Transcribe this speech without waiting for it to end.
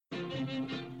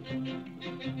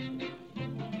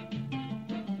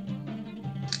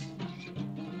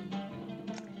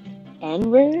And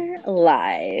we're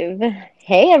live.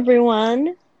 Hey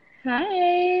everyone.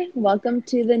 Hi, welcome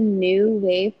to the New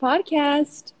Wave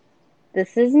podcast.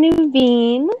 This is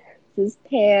Nuveen. This is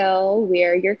Pale. We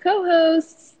are your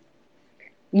co-hosts.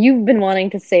 You've been wanting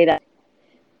to say that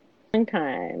for a long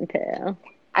time, Pale.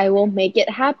 I will make it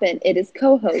happen. It is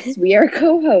co-hosts. We are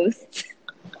co-hosts.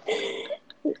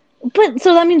 But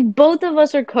so that means both of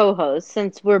us are co-hosts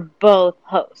since we're both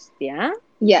hosts, yeah?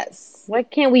 Yes, Why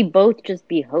can't we both just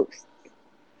be hosts?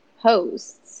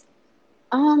 hosts.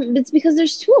 It's because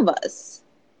there's two of us.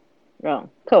 Oh,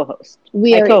 co-host.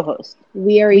 We I are co-host.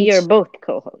 we are We each are both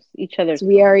co-hosts. Each other's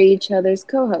we are co-hosts. each other's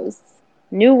co-hosts.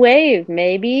 New wave,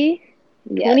 maybe.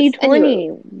 Yes. 2020.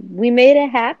 Anyway, We made it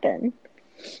happen.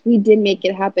 we did make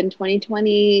it happen.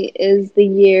 2020 is the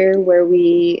year where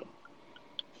we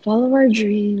follow our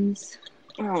dreams.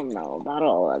 I don't know about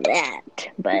all of that,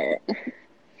 but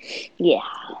yeah.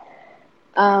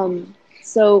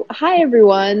 So hi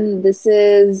everyone. This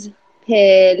is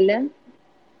Pil.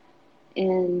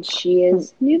 And she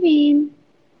is Nuveen,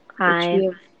 which Hi, we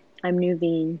have. I'm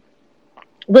Nuveen.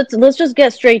 Let's just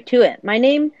get straight to it. My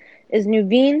name is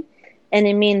Nuveen, and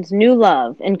it means new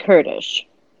love in Kurdish.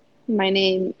 My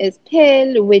name is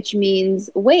Pil, which means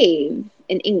wave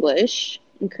in English,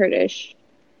 in Kurdish,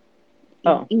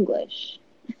 in Oh, English.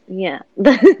 yeah,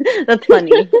 that's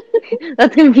funny.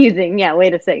 That's confusing. Yeah,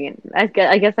 wait a second. I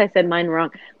guess I said mine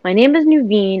wrong. My name is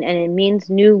Nuveen, and it means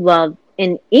new love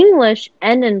in English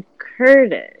and in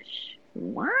Kurdish.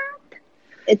 What?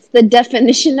 It's the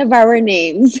definition of our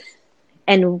names.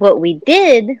 And what we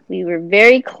did, we were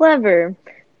very clever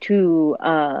to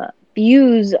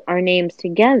fuse our names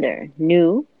together.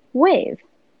 New Wave.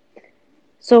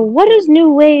 So what does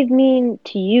New Wave mean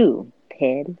to you,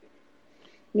 Pid?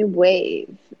 New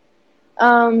wave.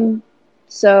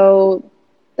 So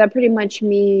that pretty much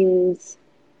means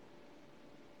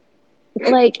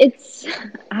like it's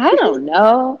I don't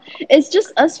know. It's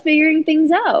just us figuring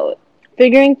things out.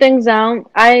 Figuring things out.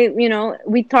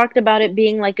 We talked about it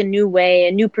being like a new way,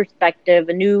 a new perspective,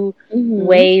 a new Mm-hmm.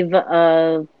 wave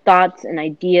of thoughts and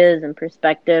ideas and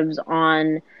perspectives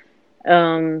on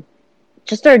um,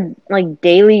 just our like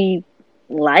daily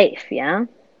life, yeah?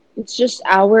 It's just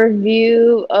our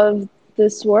view of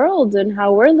this world and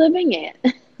how we're living it.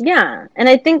 Yeah, and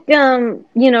I think the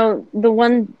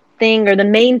one thing or the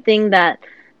main thing that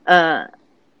uh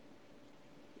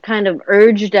kind of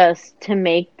urged us to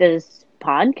make this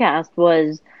podcast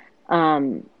was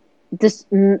um this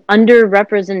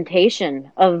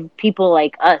underrepresentation of people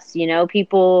like us,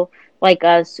 people like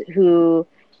us who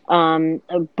are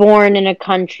born in a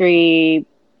country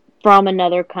from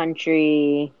another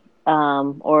country,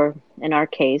 or in our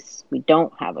case, we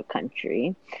don't have a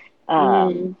country.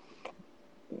 Um, Mm,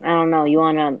 I don't know. You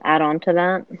want to add on to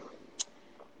that?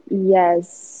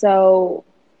 yes. So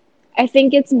I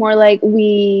think it's more like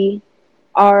we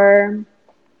are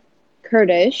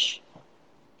Kurdish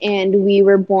and we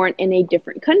were born in a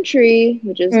different country,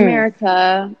 which is Mm.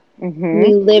 America. Mm-hmm.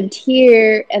 We lived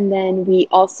here and then we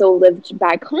also lived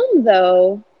back home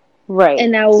though. Right.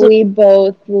 And now So, we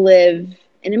both live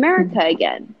in America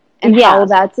again. And how yeah.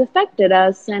 that's affected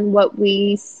us and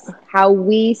how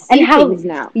we And see how, things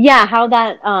now. yeah, how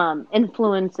that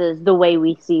influences the way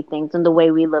we see things and the way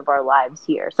we live our lives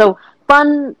here. So,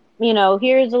 fun,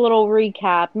 here's a little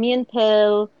recap. Me and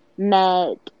Pill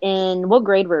met in, what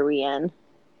grade were we in?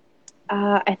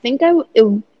 I think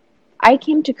I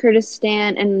came to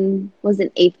Kurdistan and was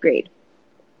in eighth grade.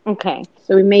 Okay.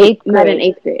 So we Eighth met in grade.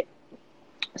 eighth grade.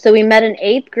 So we met in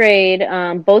eighth grade.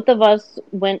 Both of us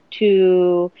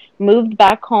moved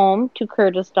back home to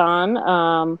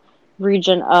Kurdistan,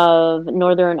 region of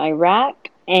northern Iraq,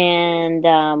 and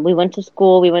we went to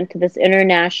school. We went to this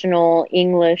international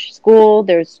English school.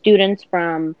 There's students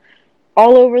from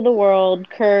all over the world,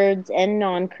 Kurds and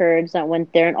non-Kurds that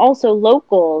went there, and also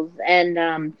locals.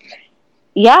 And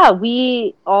yeah,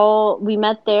 we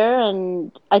met there,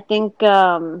 and I think.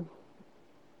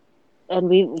 And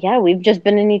we've just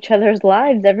been in each other's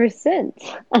lives ever since.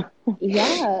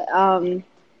 Yeah.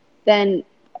 Then,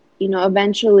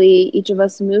 eventually each of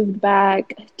us moved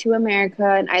back to America,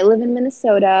 and I live in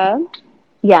Minnesota.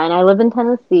 Yeah, and I live in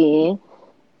Tennessee,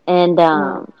 and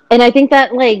Uh, and I think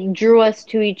that like drew us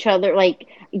to each other like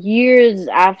years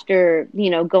after,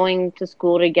 going to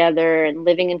school together and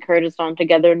living in Kurdistan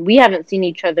together, and we haven't seen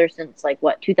each other since like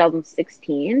what,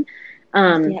 2016.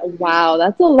 yeah, wow,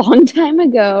 that's a long time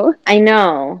ago. I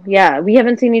know. Yeah, we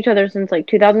haven't seen each other since like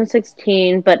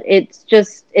 2016, but it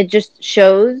just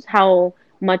shows how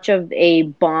much of a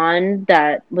bond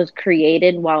that was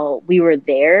created while we were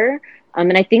there.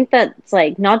 And I think that's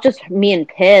like not just me and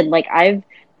Pid, like I've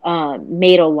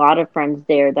made a lot of friends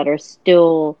there that are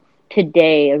still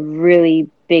today a really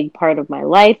big part of my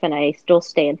life, and I still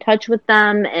stay in touch with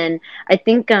them. And I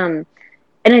think and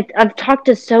I've talked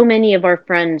to so many of our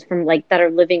friends from like that are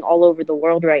living all over the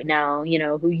world right now,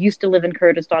 who used to live in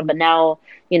Kurdistan but now,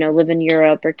 live in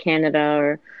Europe or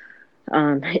Canada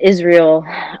or Israel.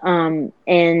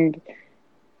 And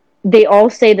they all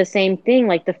say the same thing.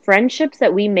 Like the friendships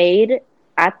that we made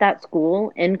at that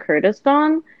school in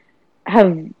Kurdistan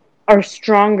have are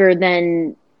stronger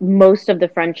than most of the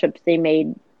friendships they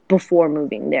made before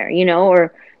moving there,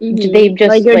 or they've Like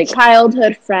just your like,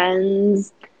 childhood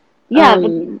friends, yeah,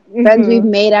 friends we've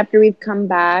made after we've come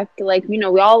back. Like, we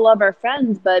all love our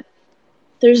friends, but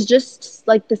there's just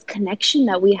like this connection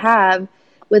that we have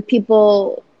with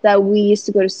people that we used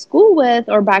to go to school with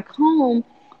or back home,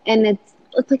 and it's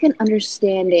like an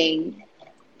understanding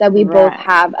that we both right.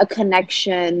 have a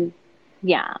connection.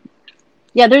 Yeah.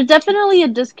 Yeah, there's definitely a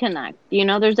disconnect.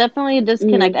 There's definitely a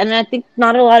disconnect. Mm. And I think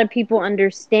not a lot of people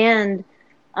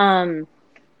um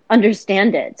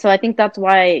understand it. So I think that's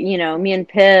why, me and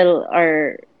Pil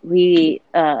we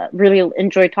really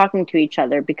enjoy talking to each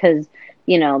other because,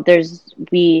 there's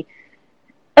we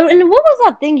oh, and what was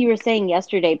that thing you were saying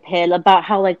yesterday, Pil, about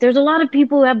how like there's a lot of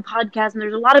people who have podcasts and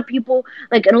there's a lot of people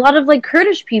like and a lot of like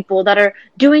Kurdish people that are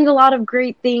doing a lot of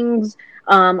great things,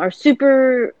 are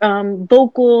super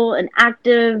vocal and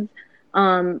active,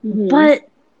 Mm-hmm. but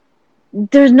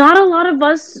there's not a lot of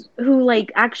us who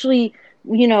like actually,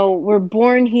 were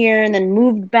born here and then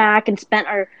moved back and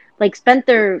spent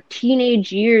their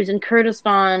teenage years in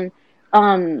Kurdistan,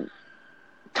 um,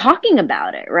 talking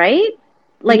about it, right?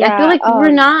 Like I feel Yeah, like we're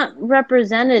not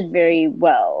represented very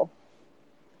well.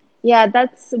 yeah,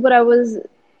 that's what I was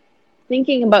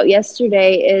thinking about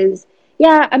yesterday is,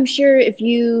 yeah, I'm sure if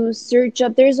you search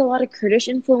up, there's a lot of Kurdish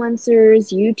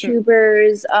influencers,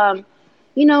 YouTubers,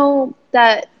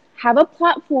 that have a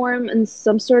platform in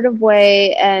some sort of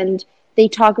way, and they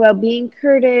talk about being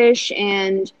Kurdish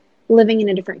and living in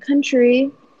a different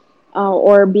country,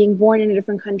 or being born in a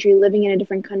different country, living in a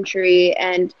different country,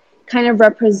 and kind of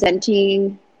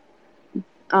representing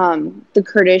the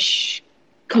Kurdish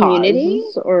community.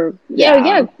 Cause or Yeah, yeah.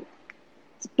 yeah,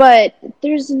 but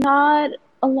there's not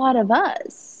a lot of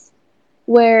us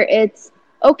where it's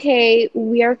okay,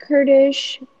 we are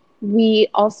Kurdish, we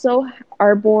also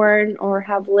are born or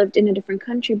have lived in a different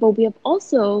country, but we have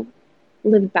also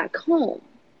lived back home.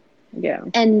 Yeah.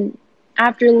 And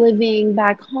after living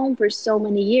back home for so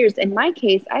many years, in my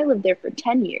case, I lived there for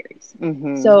 10 years.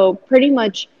 Mhm. So pretty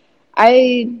much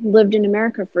I lived in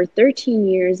America for 13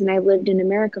 years and I lived in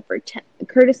America for 10,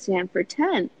 Kurdistan for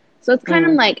 10. So it's kind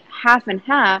of Mm. like half and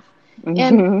half.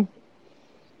 And Mhm.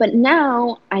 but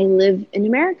now I live in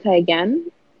America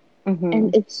again,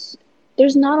 and Mhm.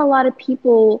 there's not a lot of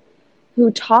people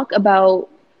who talk about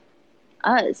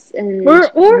us and Or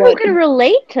who what. can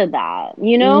relate to that,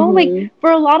 like Mhm.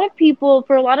 for a lot of people,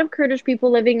 for a lot of Kurdish people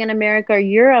living in America or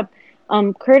Europe,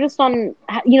 Kurdistan,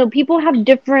 people have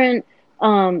different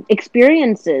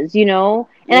experiences, and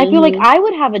I feel like Mhm. I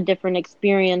would have a different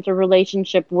experience or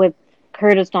relationship with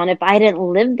Kurdistan if I didn't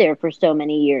live there for so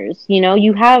many years. You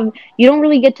don't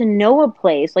really get to know a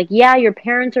place. Like, yeah, your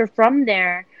parents are from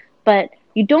there, but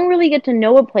you don't really get to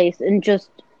know a place in just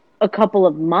a couple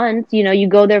of months. You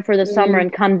go there for the summer Mhm.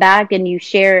 and come back and you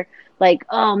share like,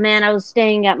 oh man, I was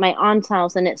staying at my aunt's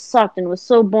house and it sucked and was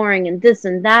so boring and this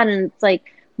and that. And it's like,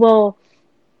 well,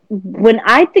 when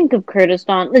I think of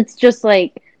Kurdistan, it's just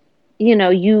like,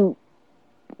 you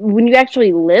when you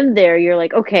actually live there, you're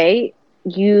like, okay,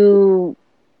 you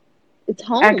It's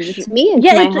home. actually, It's me. It's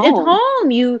yeah, my it's home.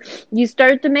 home. You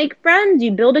start to make friends,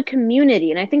 you build a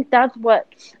community, and I think that's what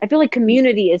I feel like.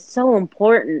 Community is so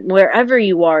important wherever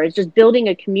you are. It's just building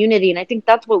a community, and I think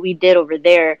that's what we did over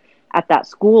there at that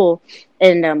school,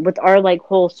 and with our like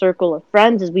whole circle of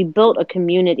friends, is we built a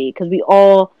community because we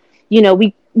all,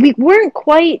 we weren't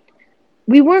quite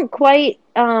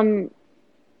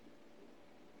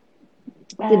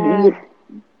Did uh,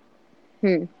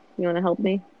 you? you want to help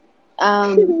me?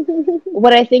 Um,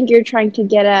 what I think you're trying to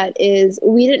get at is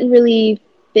we didn't really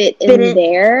fit in Didn't,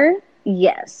 there,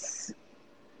 yes.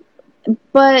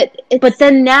 but But it's,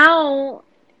 then now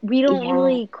we don't yeah.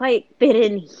 really quite fit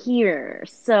in here.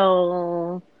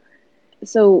 So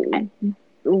So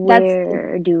that's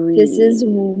where do this is we?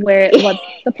 where what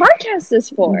the podcast is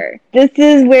for. This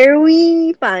is where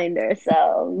we find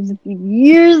ourselves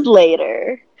years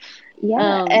later.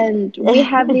 Yeah, Um, and we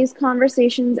have these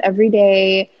conversations every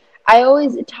day. I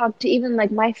always talk to even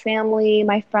like my family,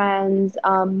 my friends,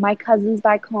 my cousins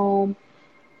back home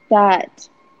that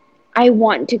I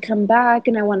want to come back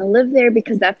and I want to live there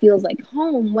because that feels like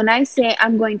home. When I say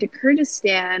I'm going to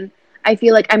Kurdistan, I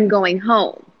feel like I'm going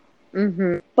home.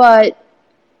 Mm-hmm. But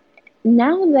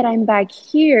now that I'm back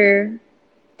here,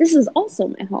 this is also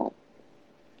my home.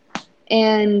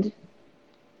 And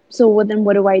so then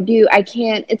what do? I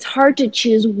can't, it's hard to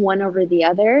choose one over the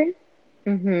other.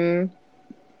 Mm-hmm.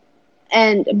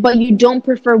 But you don't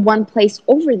prefer one place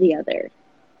over the other.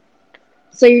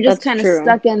 So you're just That's kind of true.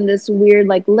 stuck in this weird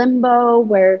like limbo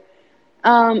where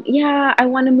yeah, I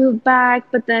want to move back,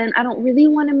 but then I don't really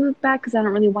want to move back because I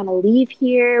don't really want to leave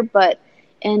here.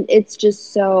 And it's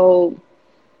just so,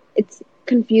 it's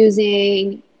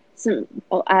confusing, some,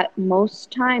 well, at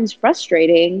most times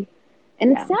frustrating,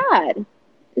 and it's Yeah. sad.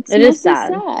 It's It is mostly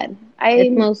sad. sad.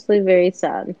 It's mostly very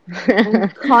sad. I'm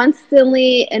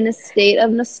constantly in a state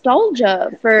of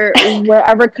nostalgia for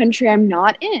wherever country I'm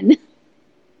not in.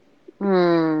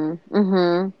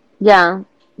 Mm-hmm. Yeah,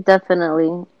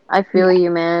 definitely. I feel Yeah. you,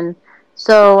 man.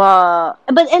 So,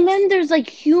 but and then there's like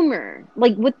humor.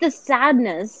 Like with the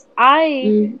sadness,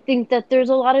 I Mm, think that there's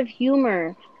a lot of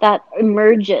humor that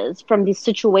emerges from these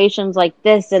situations like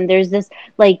this, and there's this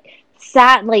like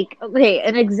sad, like okay,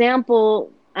 an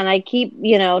example, and I keep,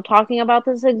 talking about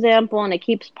this example, and it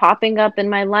keeps popping up in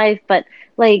my life, but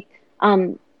like,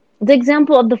 the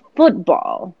example of the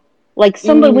football. Like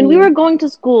somebody, when we were mm, going to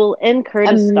school in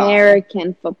Kurdistan,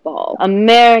 American football,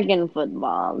 American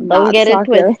football, don't not get it soccer.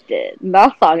 twisted.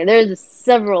 Not soccer. There's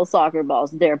several soccer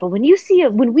balls there, but when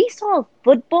we saw a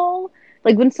football,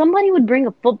 like when somebody would bring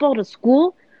a football to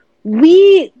school,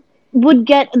 we would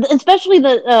get, especially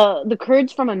the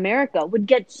Kurds from America, would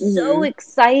get so Hmm.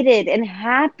 excited and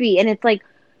happy, and it's like,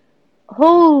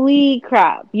 holy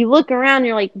crap! You look around,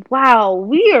 you're like, wow,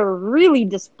 we are really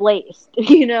displaced,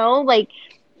 like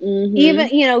even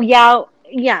Hmm. yeah,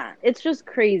 yeah, it's just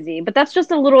crazy, but that's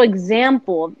just a little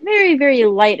example, a very very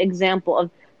light example of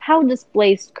how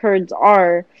displaced Kurds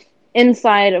are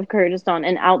inside of Kurdistan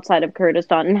and outside of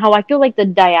Kurdistan, and how I feel like the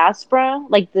diaspora,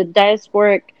 like the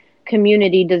diasporic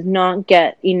community, does not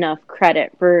get enough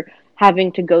credit for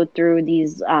having to go through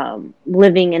these,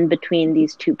 living in between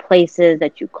these two places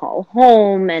that you call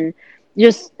home. And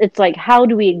just, it's like, how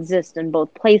do we exist in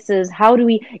both places? How do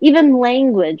we, even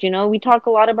language, we talk a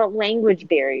lot about language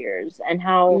barriers and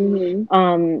how, Hmm.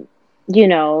 um you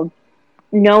know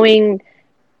knowing,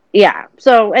 yeah.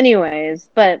 So anyways,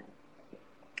 but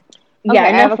yeah, Okay,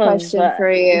 I have a enough of, question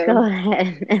for go you.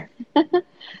 ahead.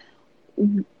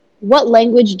 What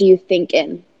language do you think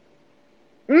in?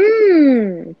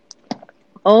 mm,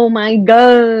 oh my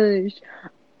gosh.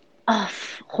 Oh,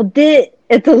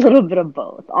 it's a little bit of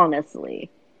both, honestly.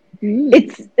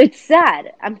 Mm. It's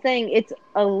sad. I'm saying it's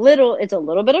a little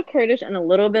bit of Kurdish and a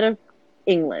little bit of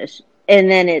English, and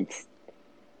then it's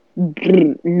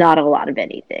not a lot of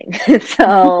anything.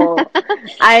 So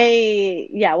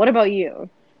yeah, what about you?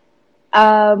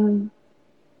 Um,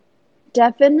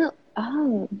 Definitely.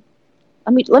 Oh,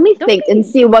 let me Don't think and be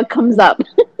see what comes up.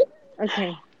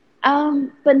 okay.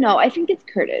 But no, I think it's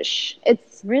Kurdish.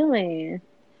 It's Really?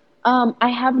 I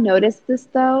have noticed this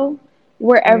though,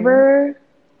 Mm, wherever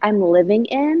I'm living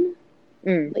in,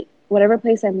 mm, like whatever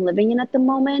place I'm living in at the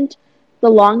moment, the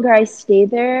longer I stay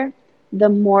there, the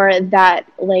more that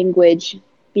language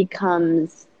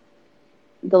becomes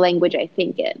the language I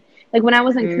think in. Like when I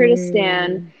was in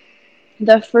Kurdistan, mm,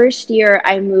 the first year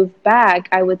I moved back,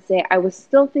 I would say I was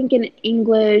still thinking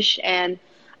English, and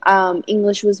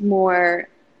English was more,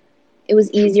 it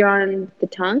was easier on the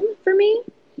tongue for me.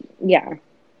 yeah.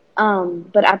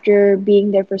 But after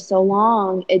being there for so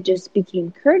long, it just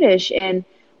became Kurdish. And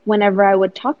whenever I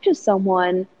would talk to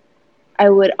someone, I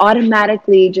would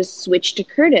automatically just switch to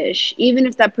Kurdish, even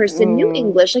if that person knew Mm,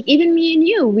 English. Like even me and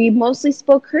you, we mostly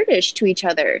spoke Kurdish to each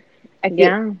other. I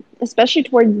feel, yeah. especially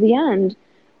towards the end.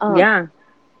 Um, Yeah.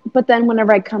 but then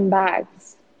whenever I come back,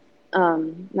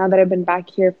 now that I've been back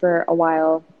here for a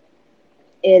while,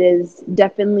 it is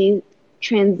definitely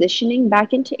transitioning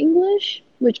back into English,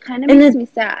 which kind of And makes it me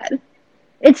sad.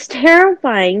 It's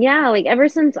terrifying. Yeah, like ever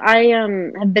since I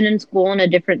have been in school in a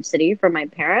different city from my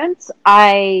parents,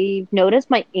 I noticed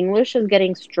my English is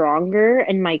getting stronger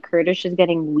and my Kurdish is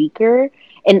getting weaker.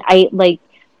 And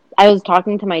I was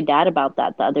talking to my dad about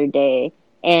that the other day,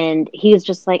 and he was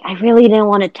just like, I really didn't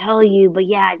want to tell you, but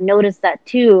yeah, I've noticed that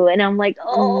too. And I'm like,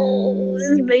 oh,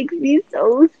 this Mm, makes me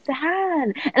so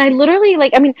sad. And I literally,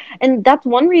 like, I mean, and that's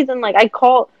one reason, like, I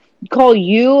call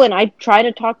you, and I try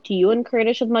to talk to you in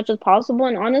Kurdish as much as possible.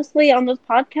 And honestly, on this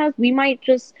podcast, we might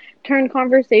just turn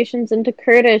conversations into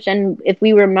Kurdish. And if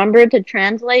we remember to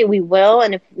translate, we will.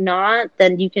 And if not,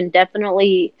 then you can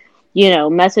definitely,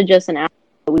 message us and ask.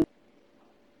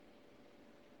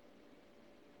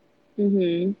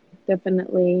 Mhm.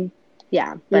 Definitely.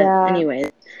 Yeah, but Yeah.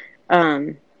 anyways,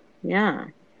 um, yeah,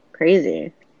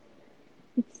 crazy.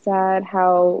 It's sad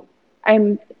how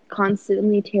I'm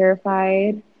constantly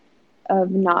terrified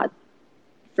of not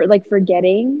for like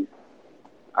forgetting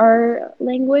our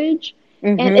language.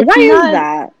 And Hmm. it's Why is not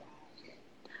that?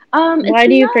 it's Why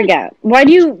do you not forget? Why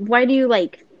do you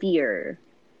like fear?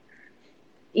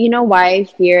 you know why I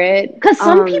fear it? Because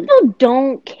some people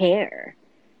don't care.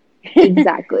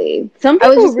 Exactly. Some I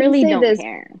was people just gonna really say don't this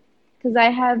care. because I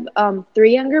have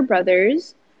three younger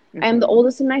brothers. I am the Hmm.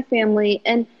 oldest in my family,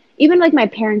 and even like my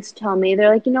parents tell me, they're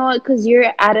like, you know what, because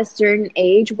you're at a certain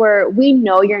age where we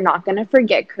know you're not gonna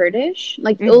forget Kurdish,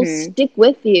 like it'll Hmm. stick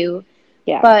with you.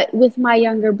 Yeah. But with my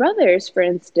younger brothers, for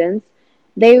instance,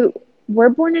 they were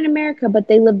born in America, but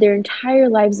they lived their entire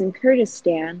lives in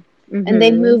Kurdistan, and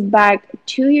they Hmm. moved back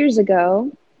 2 years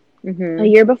ago, a Hmm.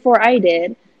 year before I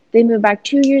did. They moved back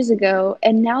 2 years ago,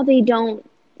 and now they don't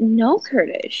know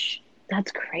Kurdish.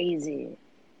 That's crazy.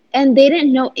 And they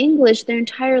didn't know English their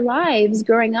entire lives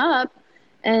growing up.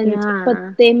 And but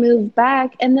Yeah. they moved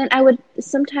back, and then I would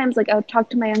sometimes like I would talk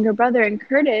to my younger brother in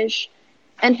Kurdish,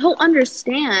 and he'll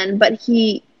understand, but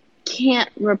he can't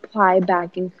reply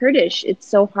back in Kurdish. It's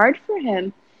so hard for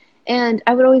him. And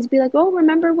I would always be like, "Oh,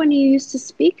 remember when you used to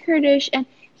speak Kurdish?" And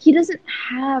he doesn't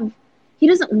have, he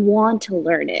doesn't want to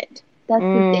learn it. That's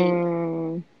the thing.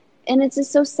 Mm. And it's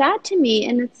just so sad to me.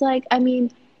 And it's like, I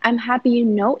mean, I'm happy you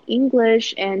know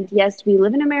English. And yes, we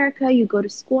live in America. You go to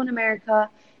school in America.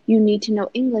 You need to know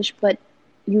English, but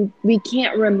we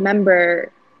can't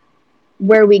remember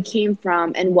where we came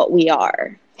from and what we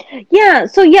are. Yeah,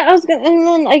 so yeah, I was gonna, and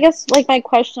then I guess like my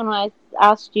question when I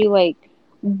asked you like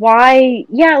why,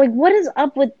 yeah, like what is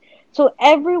up with, so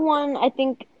everyone I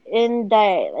think in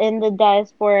the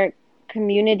diasporic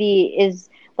community is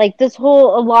like this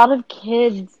whole, a lot of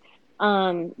kids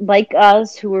like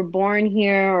us who were born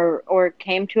here or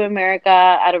came to America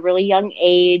at a really young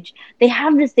age,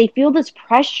 they feel this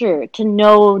pressure to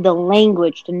know the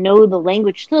language, to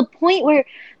the point where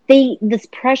this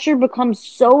pressure becomes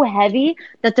so heavy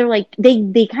that they're like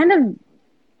they kind of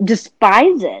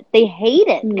despise it. They hate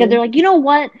it because they're Mm-hmm. like, you know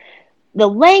what? The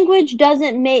language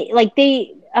doesn't make like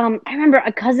they I remember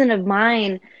a cousin of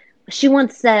mine, she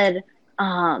once said,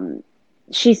 um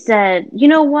she said, "You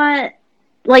know what?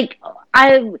 Like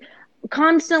I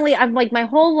constantly I've like my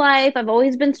whole life I've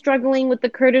always been struggling with the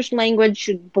Kurdish language.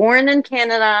 She's born in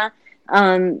Canada."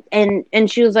 And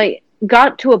she was like,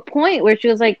 got to a point where she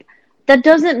was like, that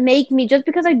doesn't make me, just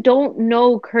because I don't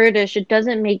know Kurdish, it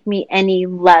doesn't make me any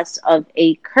less of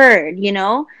a Kurd, you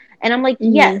know? And I'm like,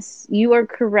 Mm-hmm. yes, you are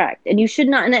correct. And you should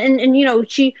not. And you know,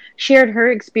 she shared her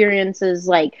experiences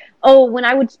like, oh, when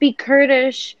I would speak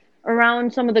Kurdish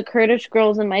around some of the Kurdish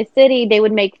girls in my city, they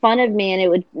would make fun of me, and it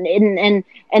would,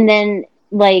 and then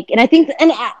like, and I think,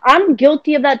 and I'm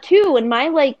guilty of that too. And my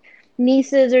like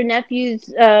nieces or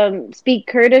nephews speak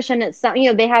Kurdish, and it's, you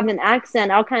know, they have an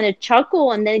accent, I'll kind of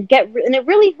chuckle, and then and it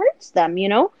really hurts them, you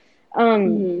know,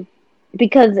 um, Mm-hmm.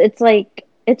 because it's like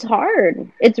it's hard.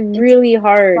 It's It's really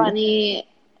hard. funny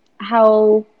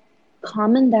how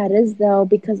common that is, though,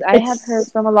 because I have heard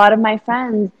It's from a lot of my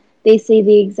friends, they say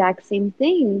the exact same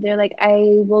thing. They're like,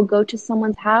 I will go to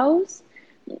someone's house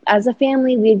as a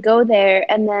family, we'd go there,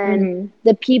 and then mhm.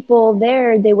 the people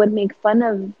there, they would make fun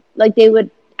of, like, they would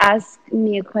ask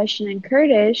me a question in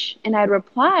Kurdish, and I'd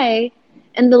reply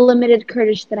in the limited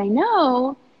Kurdish that I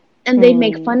know, and they'd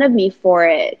make Hmm. fun of me for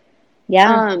it.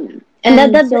 Yeah. And And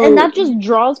and so, that just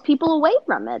draws people away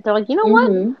from it. They're like, you know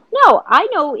what? mm-hmm, No, I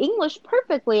know English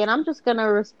perfectly, and I'm just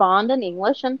gonna respond in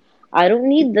English, and I don't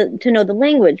need to know the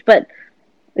language. But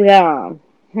yeah,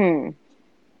 hmm.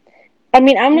 I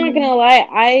mean, I'm not yeah, gonna lie.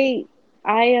 I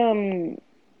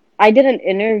I did an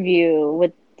interview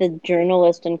with the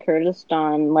journalist in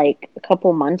Kurdistan like a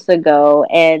couple months ago,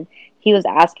 and he was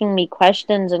asking me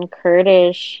questions in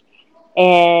Kurdish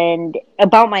and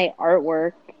about my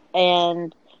artwork,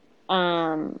 and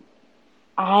um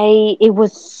I it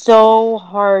was so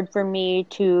hard for me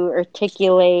to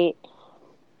articulate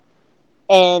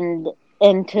and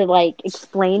to like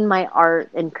explain my art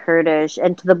in Kurdish.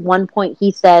 And to the one point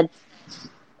he said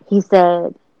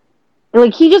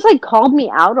like, he just like called me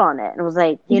out on it and was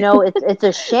like, you know, it's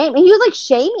a shame. And he was like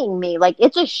shaming me, like,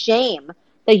 it's a shame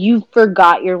that you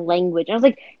forgot your language. And I was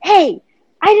like, hey,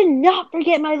 I did not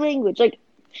forget my language. Like,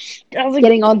 I was like,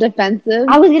 getting all defensive.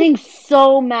 I was getting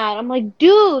so mad. I'm like,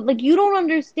 dude, like, you don't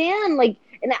understand. Like,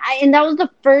 and that was the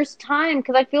first time,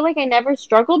 because I feel like I never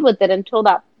struggled with it until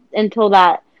that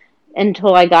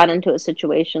until I got into a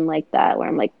situation like that where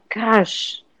I'm like,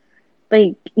 gosh,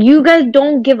 like, you guys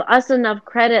don't give us enough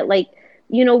credit. Like,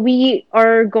 we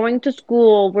are going to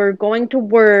school, we're going to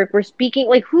work, we're speaking,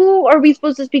 like, who are we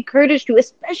supposed to speak Kurdish to,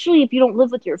 especially if you don't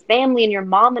live with your family and your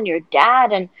mom and your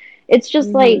dad? And it's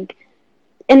just Mhm. like,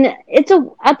 and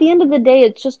at the end of the day,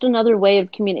 it's just another way of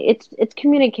it's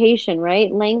communication,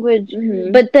 right? Language.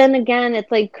 Mhm. But then again,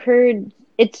 it's like Kurd,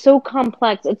 it's so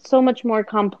complex. It's so much more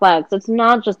complex. It's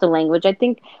not just a language. I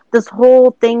think this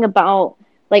whole thing about,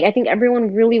 like, I think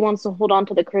everyone really wants to hold on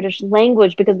to the Kurdish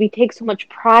language because we take so much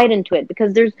pride into it,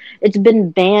 because it's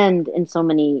been banned in so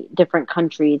many different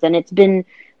countries, and it's been,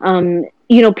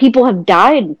 people have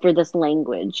died for this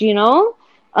language,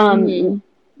 um Mhm.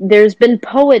 there's been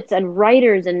poets and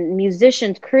writers and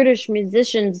musicians, Kurdish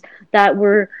musicians, that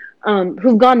were,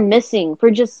 who've gone missing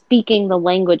for just speaking the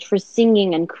language, for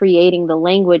singing and creating the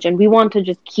language, and we want to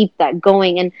just keep that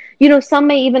going. And some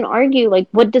may even argue, like,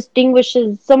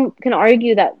 some can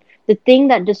argue that the thing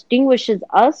that distinguishes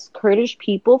us Kurdish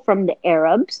people from the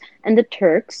Arabs and the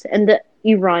Turks and the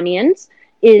Iranians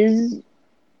is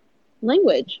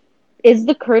Language.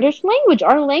 the Kurdish language.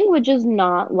 Our language is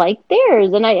not like theirs,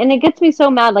 and it gets me so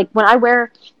mad. Like when I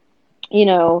wear, you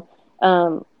know,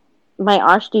 um, my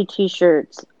Ashti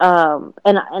t-shirts, and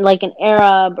like an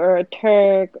Arab or a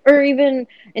Turk or even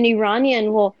an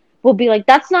Iranian will be like,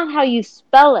 "That's not how you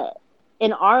spell it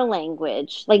in our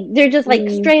language." Like they're just like Mm.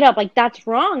 straight up like, "That's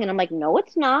wrong," and I'm like, "No,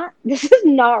 it's not. This is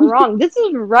not wrong. This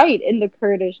is right in the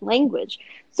Kurdish language."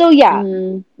 So yeah,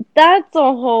 Mm. that's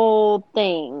a whole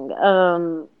thing.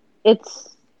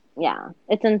 It's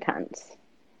it's intense.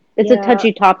 It's a Yeah,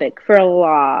 touchy topic for a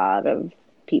lot of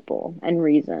people and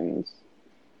reasons.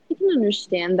 I can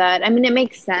understand that. I mean, it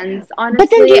makes sense. But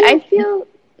then do Honestly, you I know, feel.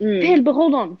 Mm. Pam, but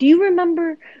hold on. Do you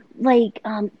remember, like,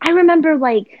 I remember,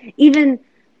 like, even,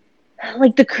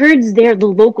 like, the Kurds there, the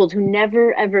locals who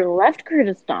never ever left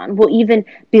Kurdistan will even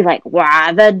be like,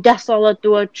 wow, the desolate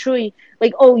chui.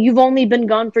 Like, oh, you've only been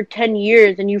gone for 10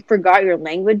 years and you forgot your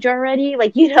language already?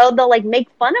 Like, they'll, like, make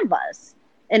fun of us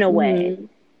in a way. Mm.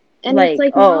 And it's Like,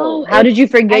 like, oh, no, how if did you I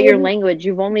forget your didn't. language?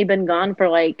 You've only been gone for,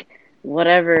 like,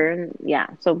 whatever. Yeah.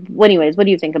 So, anyways, what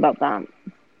do you think about that?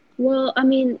 Well, I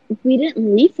mean, we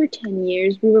didn't leave for 10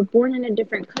 years. We were born in a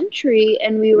different country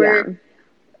and we Yeah. were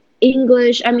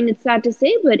English. I mean, it's sad to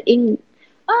say, but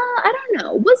I don't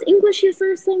know. Was English your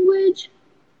first language?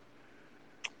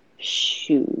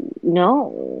 Shoot,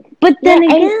 no. But Yeah, then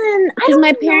I again, I because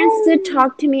my don't parents did know.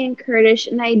 talk to me in Kurdish,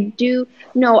 and I do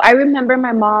know. I remember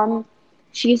my mom.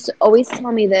 She used to always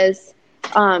tell me this.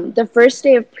 The first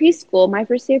day of preschool, my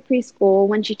first day of preschool,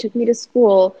 when she took me to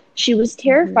school, she was Mhm.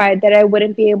 terrified that I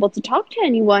wouldn't be able to talk to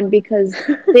anyone because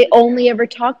they only ever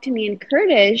talked to me in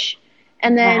Kurdish.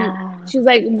 And then Wow. she was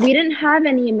like, we didn't have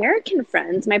any American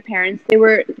friends. My parents,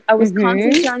 I was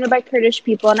constantly Mhm. surrounded by Kurdish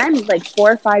people, and I'm like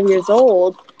 4 or 5 years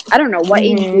old. I don't know what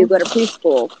age do you Mhm. go to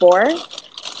preschool? 4?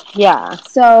 Yeah.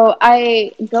 So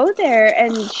I go there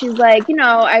and she's like,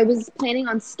 I was planning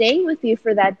on staying with you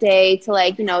for that day to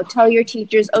like, tell your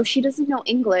teachers, oh, she doesn't know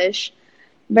English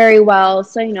very well,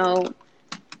 so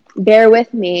bear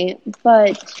with me.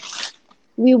 But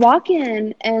we walk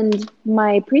in and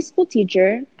my preschool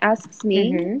teacher asks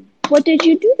me, Mhm. what did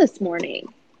you do this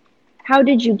morning? How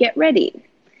did you get ready?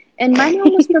 And my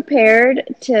mom was prepared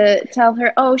to tell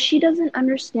her, oh, she doesn't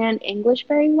understand English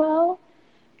very well.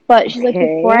 But she's like,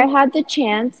 before I Okay. had the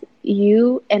chance,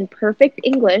 you in perfect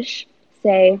English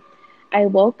say, I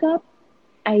woke up,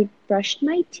 I brushed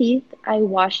my teeth, I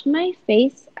washed my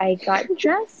face, I got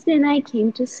dressed, and I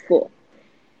came to school.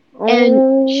 And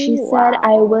she Oh, said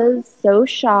I wow. was so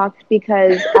shocked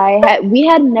because we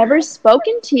had never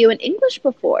spoken to you in English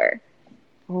before.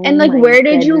 Oh And like, my where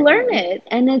did you learn goodness. it?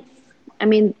 And I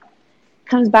mean,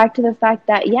 comes back to the fact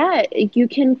that, yeah, you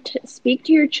can speak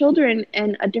to your children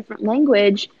in a different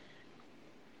language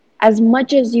as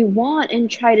much as you want and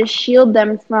try to shield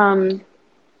them from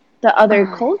the other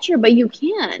culture, but you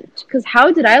can't. Because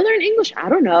how did I learn English? I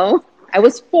don't know. I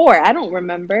was 4. I don't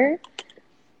remember.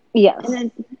 And Yes.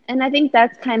 then, and I think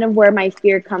that's kind of where my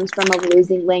fear comes from of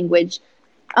losing language.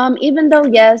 Even though,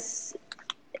 yes,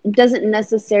 it doesn't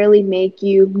necessarily make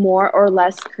you more or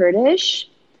less Kurdish,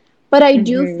 but I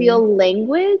do Mhm. feel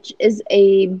language is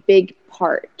a big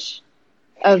part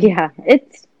of Yeah.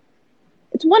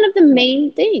 it's one of the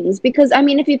main things because I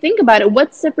mean if you think about it,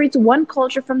 what separates one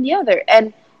culture from the other?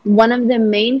 And one of the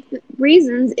main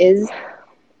reasons is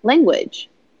language.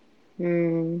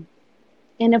 Mm,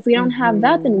 And if we don't have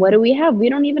that, then what do mhm. we have? We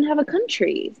don't even have a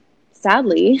country,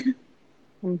 sadly.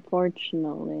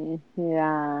 Unfortunately,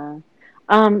 yeah.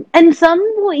 And some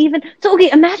will even, so okay,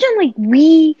 imagine like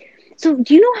so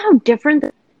do you know how different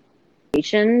the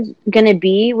situation's gonna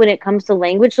be when it comes to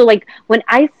language? So like when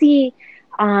I see,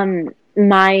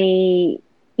 my,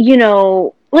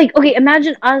 like, okay,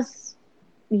 imagine us,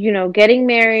 getting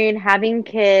married, having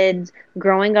kids,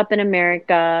 growing up in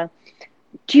America.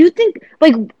 Do you think,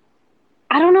 like,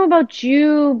 I don't know about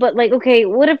you, but like, okay,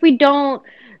 what if we don't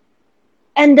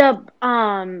end up,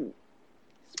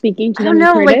 Speaking to I them don't in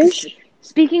know, like Kurdish.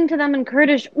 speaking to them in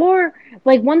Kurdish, or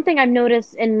like one thing I've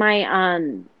noticed in my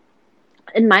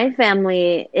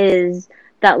family is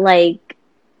that like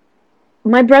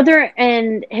my brother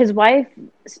and his wife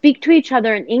speak to each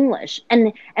other in English,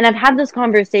 and I've had this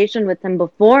conversation with him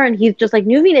before, and he's just like,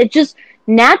 Nuveen, it just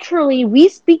naturally we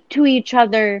speak to each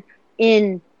other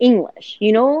in English,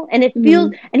 and it feels,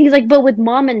 Hmm. and he's like, but with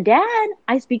mom and dad,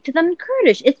 I speak to them in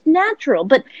Kurdish. It's natural,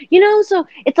 but so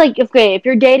it's like, okay, if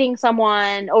you're dating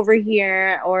someone over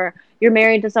here or you're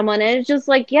married to someone, and it's just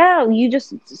like, yeah, you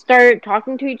just start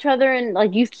talking to each other, and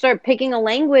like you start picking a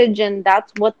language, and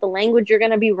that's what the language you're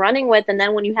going to be running with. And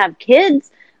then when you have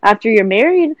kids after you're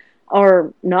married,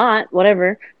 or not,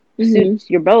 whatever Hmm. suits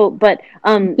your boat, but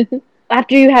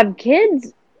after you have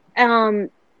kids, um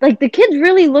like the kids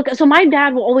really look, so my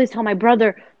dad will always tell my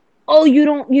brother, oh, you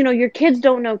don't, your kids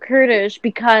don't know Kurdish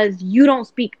because you don't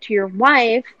speak to your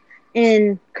wife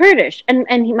in Kurdish. And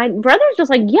my brother's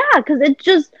just like, yeah, because it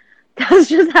just that's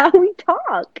just how we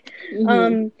talk. Hmm.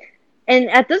 Um, and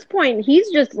at this point,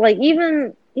 he's just like,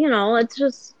 even, it's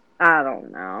just, I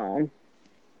don't know.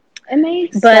 It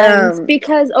makes But, sense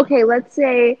because, okay, let's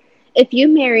say if you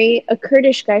marry a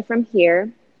Kurdish guy from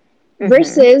here mhm,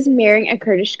 versus marrying a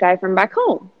Kurdish guy from back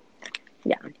home.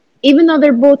 yeah, Even though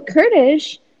they're both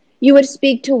Kurdish, you would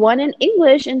speak to one in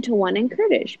English and to one in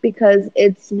Kurdish because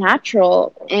it's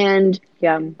natural and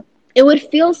yeah, it would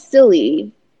feel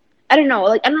silly. I don't know,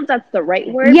 like I don't know if that's the right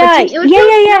word, but yeah, it would yeah, feel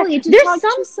yeah, yeah. silly to There's talk to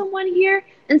some, someone here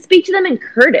and speak to them in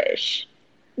Kurdish.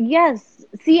 yes.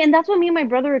 See, and that's what me and my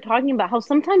brother were talking about. How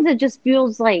sometimes it just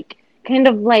feels like, kind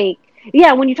of like,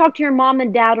 yeah, when you talk to your mom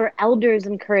and dad or elders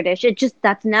in Kurdish, it just,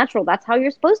 that's natural. That's how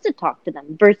you're supposed to talk to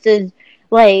them. Versus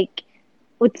like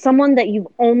with someone that you've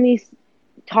only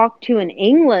talked to in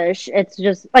English, it's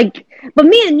just like. But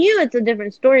me and you, it's a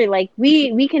different story. Like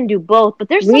we can do both. But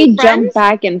there's some We jump friends,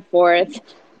 back and forth.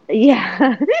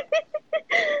 yeah.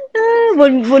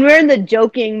 When we're in the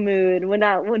joking mood,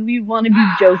 when we want to be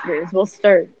jokers, we'll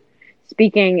start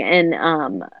speaking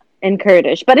in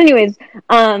Kurdish. But anyways,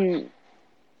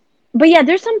 but yeah,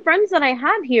 there's some friends that I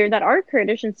have here that are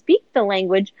Kurdish and speak the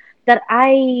language that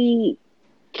I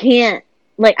can't,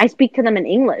 like, I speak to them in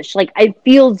English. Like, it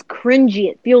feels cringy.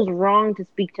 It feels wrong to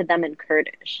speak to them in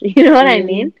Kurdish. You know what I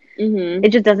mean? Mm-hmm. It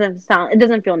just it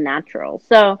doesn't feel natural.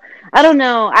 So I don't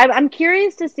know. I'm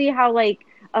curious to see how, like,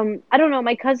 I don't know.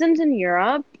 My cousins in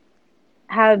Europe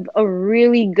have a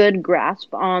really good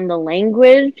grasp on the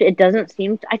language. It doesn't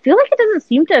seem to, I feel like it doesn't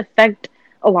seem to affect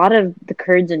a lot of the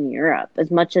Kurds in Europe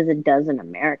as much as it does in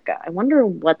America. I wonder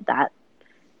what that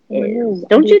I wonder is. why.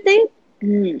 Don't you think?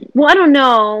 Hmm. Well, I don't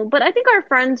know, but I think our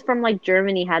friends from like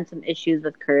Germany had some issues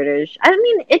with Kurdish. I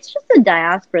mean, it's just a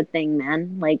diaspora thing,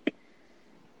 man. Like,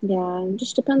 Yeah, it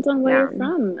just depends on where yeah, you're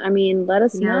from. I mean, let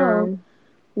us know yeah,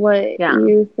 what yeah,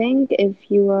 you think if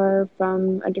you are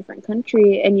from a different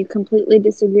country and you completely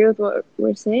disagree with what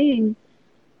we're saying,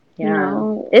 you yeah.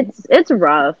 know. It's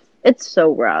rough. It's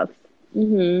so rough.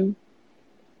 Hmm.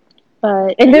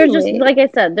 But And there's just, anyway, like I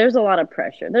said, there's a lot of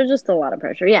pressure. There's just a lot of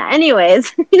pressure. Yeah.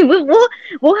 Anyways,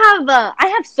 we'll have. I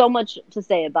have so much to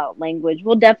say about language.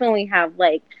 We'll definitely have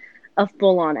like a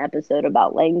full on episode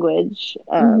about language,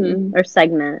 hmm. or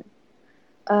segment.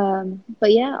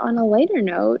 But yeah, on a lighter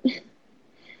note,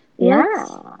 let's Yeah.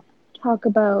 talk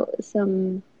about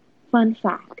some fun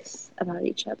facts about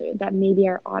each other that maybe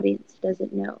our audience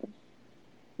doesn't know.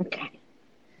 Okay.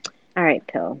 All right,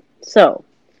 Pill. So,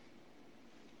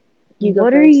 You go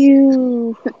what are first.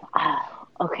 you?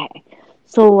 Okay.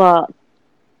 So,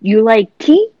 you like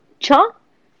tea, cha,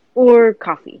 or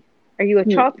coffee? Are you a Hmm.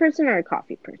 cha person or a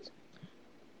coffee person?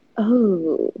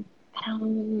 Oh, I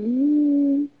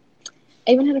don't.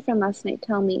 I even had a friend last night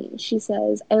tell me, she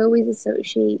says, I always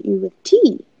associate you with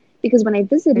tea because when I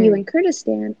visited you Mm. in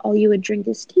Kurdistan, all you would drink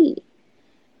is tea.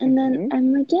 And then Hmm.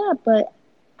 I'm like, yeah, but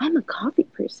I'm a coffee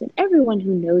person. Everyone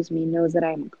who knows me knows that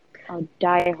I'm a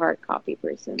diehard coffee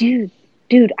person. Dude,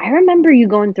 dude, I remember you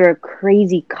going through a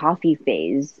crazy coffee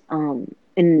phase,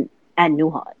 in at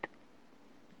Nuhat.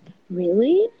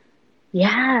 Really?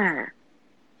 Yeah.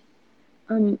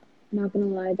 I'm not gonna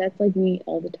lie, that's like me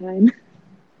all the time.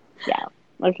 Yeah.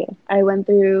 Okay. I went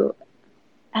through,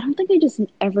 I don't think I just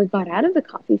ever got out of the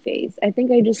coffee phase. I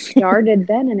think I just started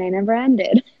then and I never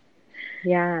ended.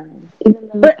 Yeah. Even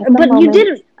though But at the but you moment,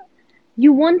 did,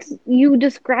 you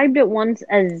described it once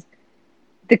as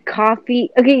The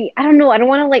coffee. Okay, I don't know. I don't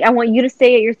want to I want you to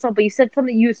say it yourself, but you said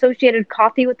something. You associated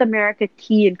coffee with America,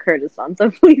 tea in Kurdistan.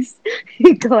 So please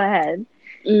go ahead.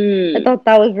 I Mm. thought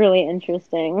that was really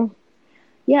interesting.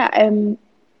 Yeah,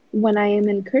 when I am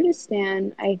in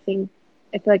Kurdistan, I feel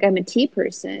like I'm a tea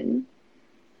person,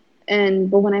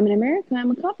 but when I'm in America,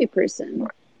 I'm a coffee person.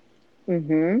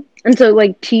 And so,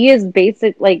 tea is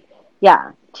basic.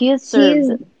 Yeah, tea is Tea served.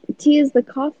 is tea is the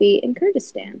coffee in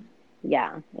Kurdistan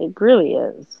Yeah, it really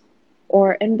is.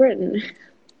 or in Britain.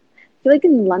 I feel like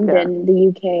in Yeah. London, the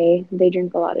UK, they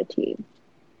drink a lot of tea.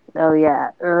 Oh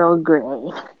yeah, Earl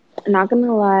Grey. I'm not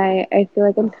gonna lie, I feel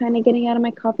like I'm kind of getting out of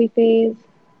my coffee phase.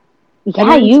 I've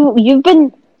Yeah, been into, you've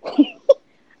been.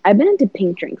 I've been into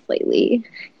pink drinks lately.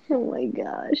 Oh my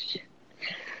gosh,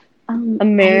 I'm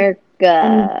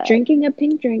America. drinking a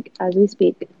pink drink as we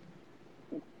speak.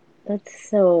 That's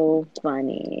so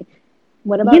funny.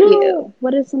 What You about you?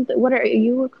 What are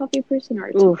you, a coffee person or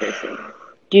a tea oof, person?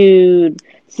 dude.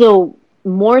 So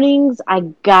mornings, I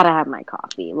gotta have my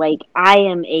coffee.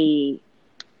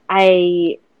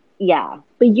 I, yeah,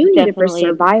 But you need it for definitely.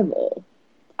 survival.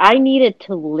 I need it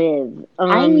to live.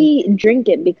 I drink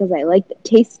it because I like the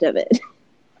taste of it.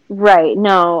 Right.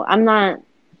 No, I'm not.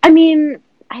 I mean,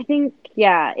 I think,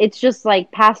 yeah, it's just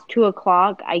past 2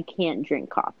 o'clock, I can't drink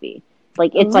coffee.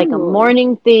 It's like a Oh,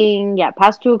 morning thing. Yeah,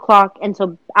 past 2 o'clock. And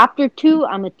so after two,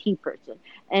 I'm a tea person.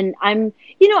 And I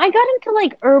got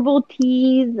into herbal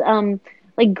teas,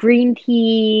 like green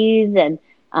teas and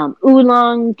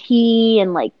oolong tea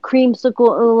and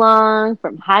creamsicle oolong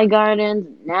from High Gardens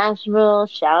in Nashville.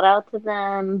 Shout out to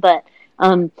them.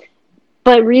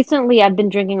 But recently, I've been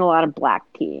drinking a lot of black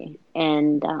tea,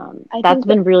 and I that's think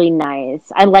that been really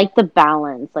nice. I like the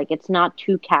balance; it's not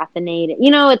too caffeinated.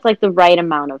 It's the right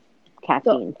amount of the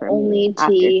caffeine for me only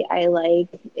after. tea I like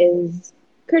is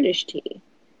Kurdish tea.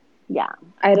 Yeah.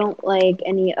 I don't like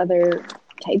any other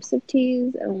types of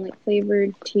teas. I don't like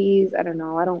flavored teas. I don't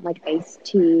know. I don't like iced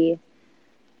tea.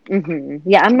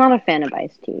 Yeah, I'm not a fan of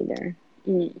iced tea either.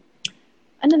 Mm.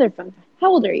 Another fun fact. How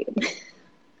old are you?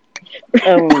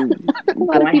 Oh, A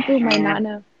lot do of I people might not have?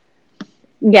 know.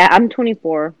 Yeah, I'm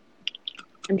 24.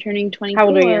 I'm turning How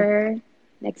old are you? 24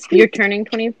 next You're week. turning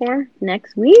 24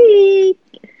 next week.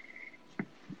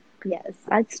 Yes.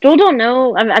 I still don't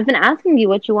know. I've been asking you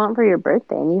what you want for your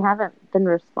birthday, and you haven't been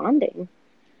responding.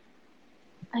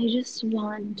 I just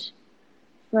want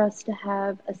for us to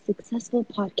have a successful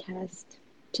podcast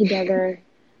together.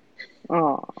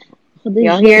 Oh,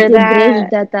 y'all خديجة hear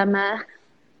that? تبرج تمام.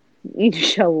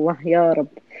 Inshallah, ya Rab.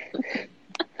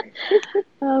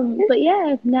 But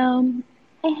yeah, no,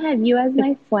 I have you as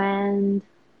my friend.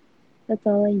 That's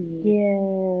all I need.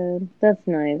 Yeah, that's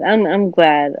nice. I'm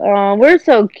glad. Oh, we're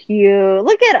so cute.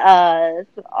 Look at us.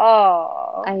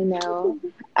 Oh. I know.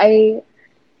 I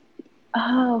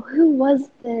who was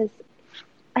this?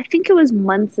 I think it was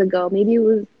months ago. Maybe it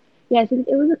was, yeah, I think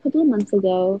it was a couple of months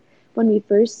ago when we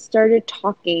first started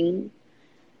talking,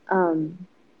 um,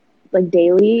 like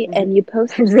daily, and you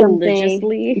posted something.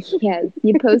 Religiously. Yes,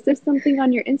 you posted something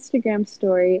on your Instagram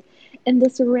story, and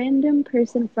this random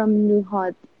person from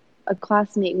Nuhat, a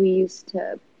classmate we used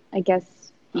to, I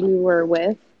guess we were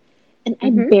with, and I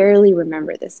Mm-hmm. barely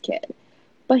remember this kid,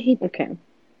 but he Okay.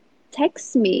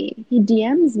 texts me, he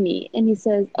DMs me, and he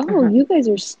says, "Oh, Uh-huh. you guys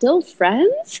are still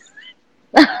friends?"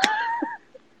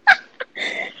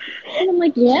 And I'm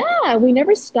like, "Yeah, we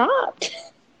never stopped."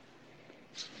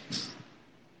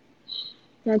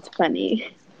 That's funny.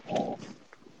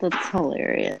 That's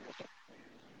hilarious.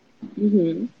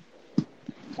 hmm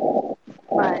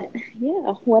But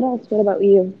yeah, what else? What about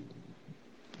you?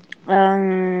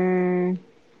 Um.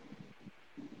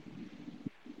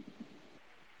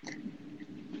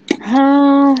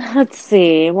 Let's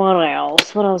see. What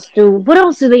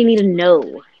else do they need to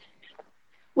know?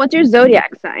 What's your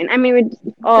zodiac sign? I mean,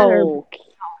 Oh,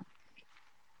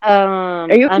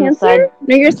 are you I'm a Cancer?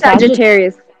 No, you're Sagitt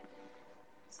Sagittarius.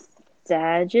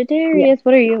 Yeah, Sagittarius.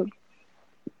 What are you?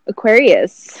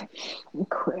 Aquarius.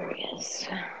 Aquarius.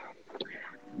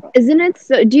 Isn't it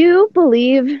so? Do you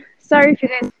believe? Sorry if you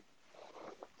guys,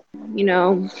 you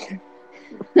know,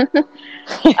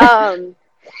 um,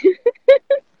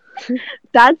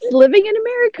 that's living in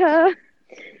America.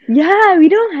 Yeah, we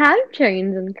don't have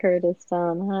trains in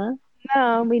Kurdistan, huh?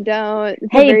 No, we don't.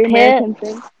 It's a Hey, very Pitt, American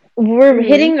thing.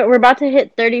 hmm we're about to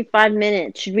hit 35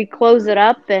 minutes. Should we close it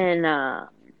up and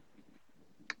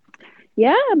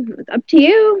Yeah, up to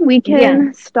you. We yeah,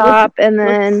 can let's stop and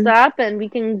let's then, stop and we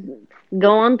can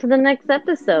go on to the next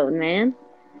episode, man.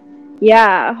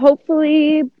 yeah,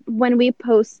 hopefully when we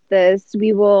post this,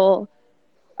 we will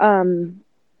um,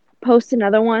 post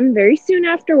another one very soon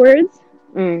afterwards.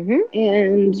 Mm-hmm.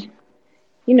 And,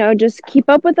 just keep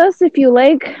up with us if you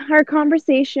like our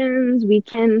conversations. We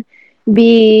can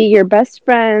be your best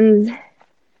friends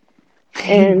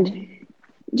and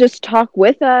just talk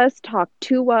with us, talk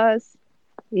to us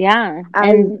Yeah.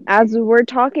 as And as we're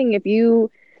talking. If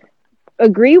you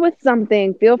agree with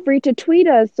something, feel free to tweet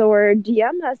us or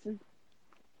DM us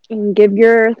and give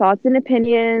your thoughts and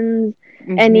opinions,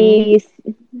 mm-hmm. any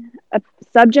uh,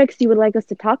 subjects you would like us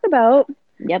to talk about.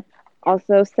 Yep.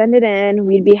 Also, send it in.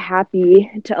 We'd be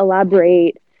happy to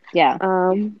elaborate. Yeah.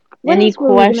 What Any else were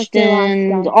we gonna say last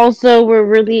questions? time? Also, we're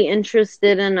really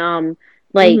interested in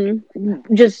like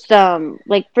Mm-hmm. just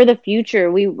like for the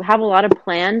future. We have a lot of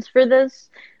plans for this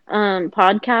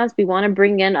podcast. We want to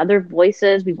bring in other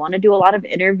voices. We want to do a lot of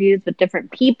interviews with different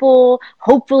people,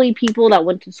 hopefully people that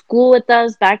went to school with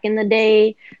us back in the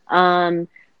day.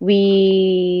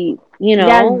 We,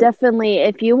 Yeah, definitely.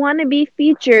 If you want to be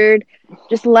featured,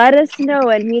 just let us know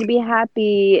and we'd be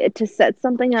happy to set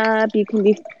something up. You can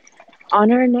be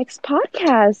on our next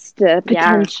podcast, yeah,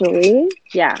 potentially.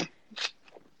 yeah.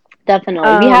 Definitely.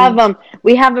 Um,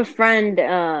 We have a friend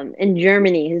in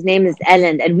Germany. His name is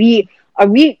Ellen, and we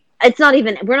it's not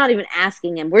even we're not even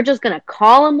asking him. We're just gonna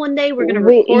call him one day. We're gonna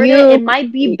we record it. It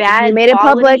might be you bad made it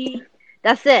public. quality.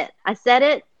 That's it. I said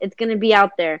it. It's gonna be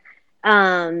out there.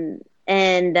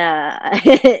 And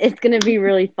it's gonna be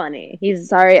really funny.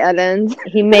 Sorry, Ellen.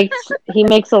 He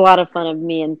makes a lot of fun of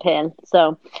me and Pan.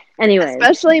 So anyways,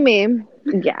 Especially me.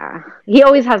 yeah. He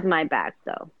always has my back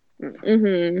though.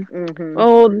 Mm-hmm. Mm-hmm.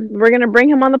 Well, we're gonna bring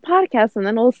him on the podcast and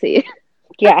then we'll see.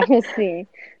 Yeah, we'll see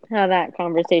how that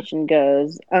conversation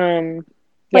goes. But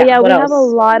Yeah, yeah, what else?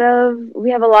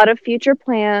 we have a lot of future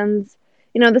plans.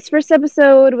 This first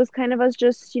episode was kind of us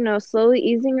just, slowly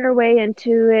easing our way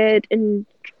into it and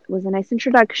was a nice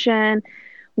introduction.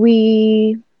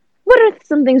 What are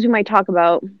some things we might talk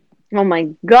about? Oh my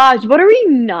gosh, what are we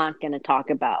not going to talk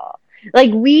about?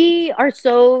 Like, we are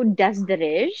so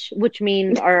desderege, which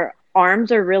means our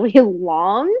arms are really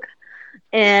long,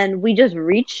 and we just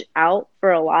reach out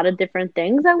for a lot of different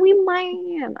things that we might,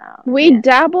 We yeah.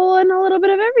 dabble in a little bit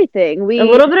of everything. A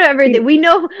little bit of everything. We We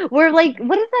know we're like,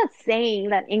 what is that saying?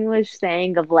 That English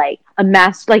saying of like a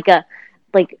master,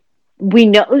 like we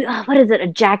know what is it? A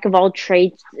jack of all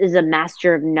trades is a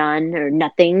master of none or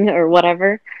nothing or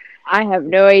whatever. I have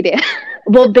no idea.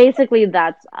 Well, basically,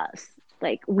 that's us.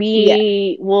 Like Yeah.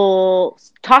 we will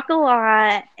talk a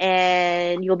lot,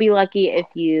 and you'll be lucky if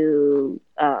you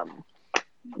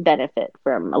benefit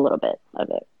from a little bit of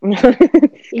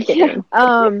it. Yeah.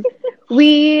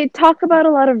 We talk about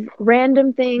a lot of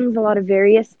random things, a lot of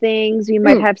various things. We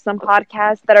might have some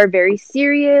podcasts that are very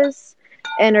serious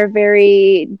and are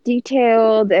very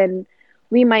detailed, and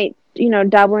we might,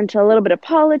 dabble into a little bit of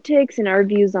politics and our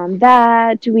views on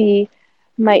that. We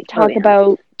might Oh talk yeah.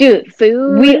 about Dude,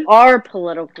 food. we are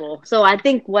political. So I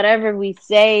think whatever we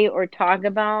say or talk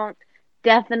about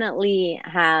definitely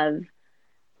have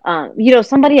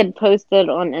somebody had posted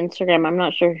on Instagram, I'm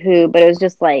not sure who, but it was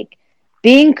just like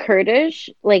being Kurdish,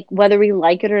 like whether we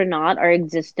like it or not, our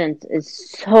existence is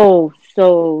so,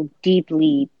 so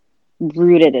deeply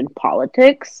rooted in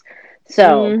politics.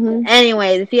 So Mm-hmm.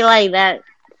 anyways, if you like that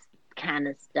kind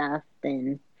of stuff,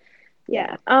 then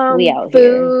Yeah. we out here.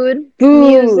 Food, Food,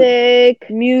 music,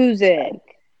 music,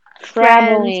 friends,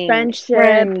 traveling, friendship.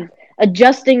 friends,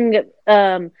 adjusting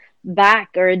back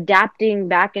or adapting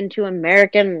back into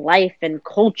American life and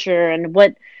culture and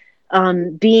what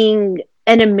being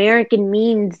an American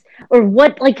means or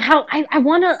what like how I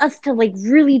want us to like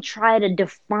really try to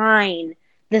define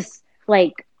this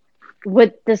like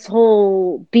what this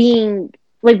whole being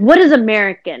like what is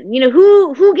American?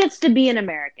 Who gets to be an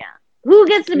American? Who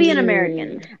gets to be an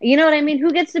American? Mm. You know what I mean?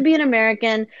 Who gets to be an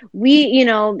American? We,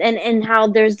 and how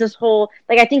there's this whole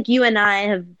like I think you and I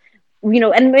have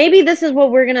and maybe this is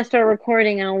what we're gonna start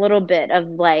recording in a little bit of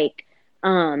like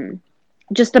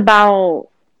just about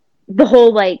the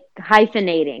whole like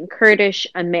hyphenating Kurdish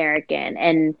American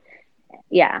and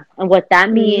yeah, and what that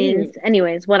Mm. means.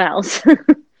 Anyways, what else? Just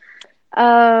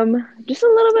a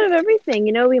little bit of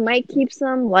everything. We might keep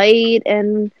some light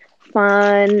and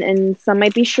fun, and some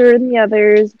might be shorter than the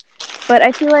others. But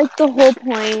I feel like the whole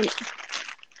point.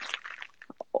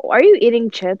 Are you eating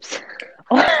chips?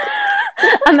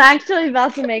 I'm actually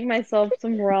about to make myself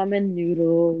some ramen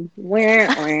noodles.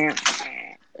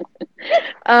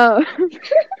 Uh,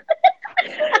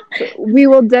 we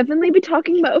will definitely be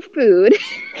talking about food.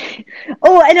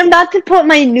 Oh, and I'm about to put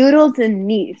my noodles in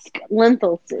Nisk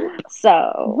lentil soup.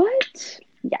 So What?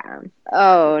 yeah.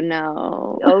 Oh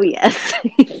no. Oh yes.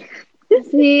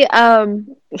 See,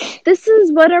 this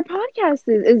is what our podcast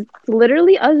is. It's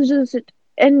literally us just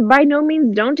and by no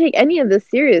means don't take any of this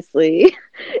seriously.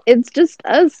 It's just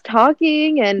us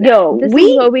talking, and Yo, this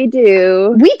is what we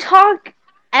do. We talk.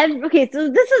 Okay, so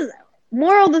this is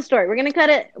moral of the story. We're gonna cut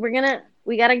it.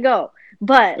 We gotta go.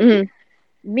 But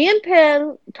me and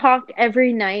Pil talk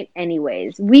every night,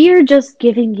 anyways. We are just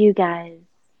giving you guys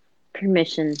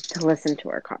permission to listen to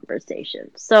our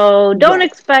conversation. So don't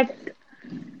expect,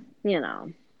 Yeah,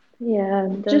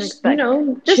 just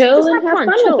chill and have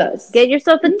fun chill. with us. Get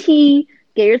yourself a tea.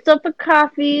 Get yourself a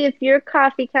coffee if you're a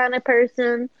coffee kind of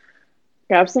person.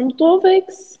 Grab some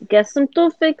Tofix. Get some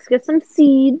Tofix. Get some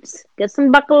seeds. Get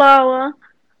some baklava.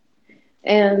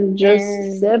 And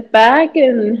just sit back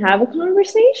and have a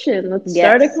conversation. Let's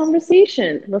start a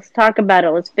conversation. Let's talk about it.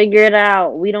 Let's figure it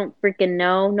out. We don't freaking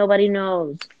know. Nobody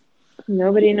knows.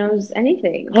 Nobody knows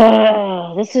anything.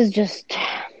 This is just,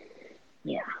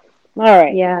 yeah. All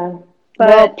right. Yeah. But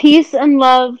well, peace and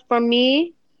love from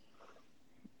me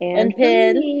and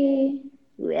Pil.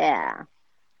 Yeah.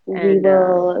 We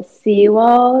will see you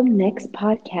all next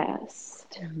podcast.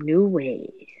 New way.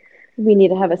 We need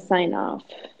to have a sign off.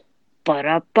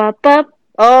 Ba-da-ba-ba.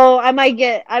 Oh, I might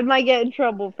get in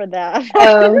trouble for that.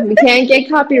 Oh, we can't get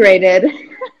copyrighted.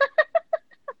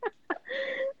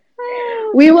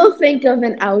 We will think of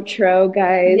an outro,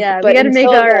 guys. Yeah, we gotta make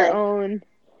our own.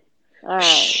 All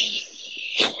right.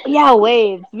 Yeah,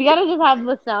 waves. We gotta just have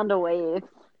the sound of waves.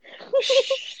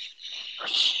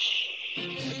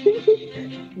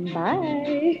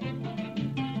 Bye.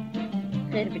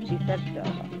 But she said so.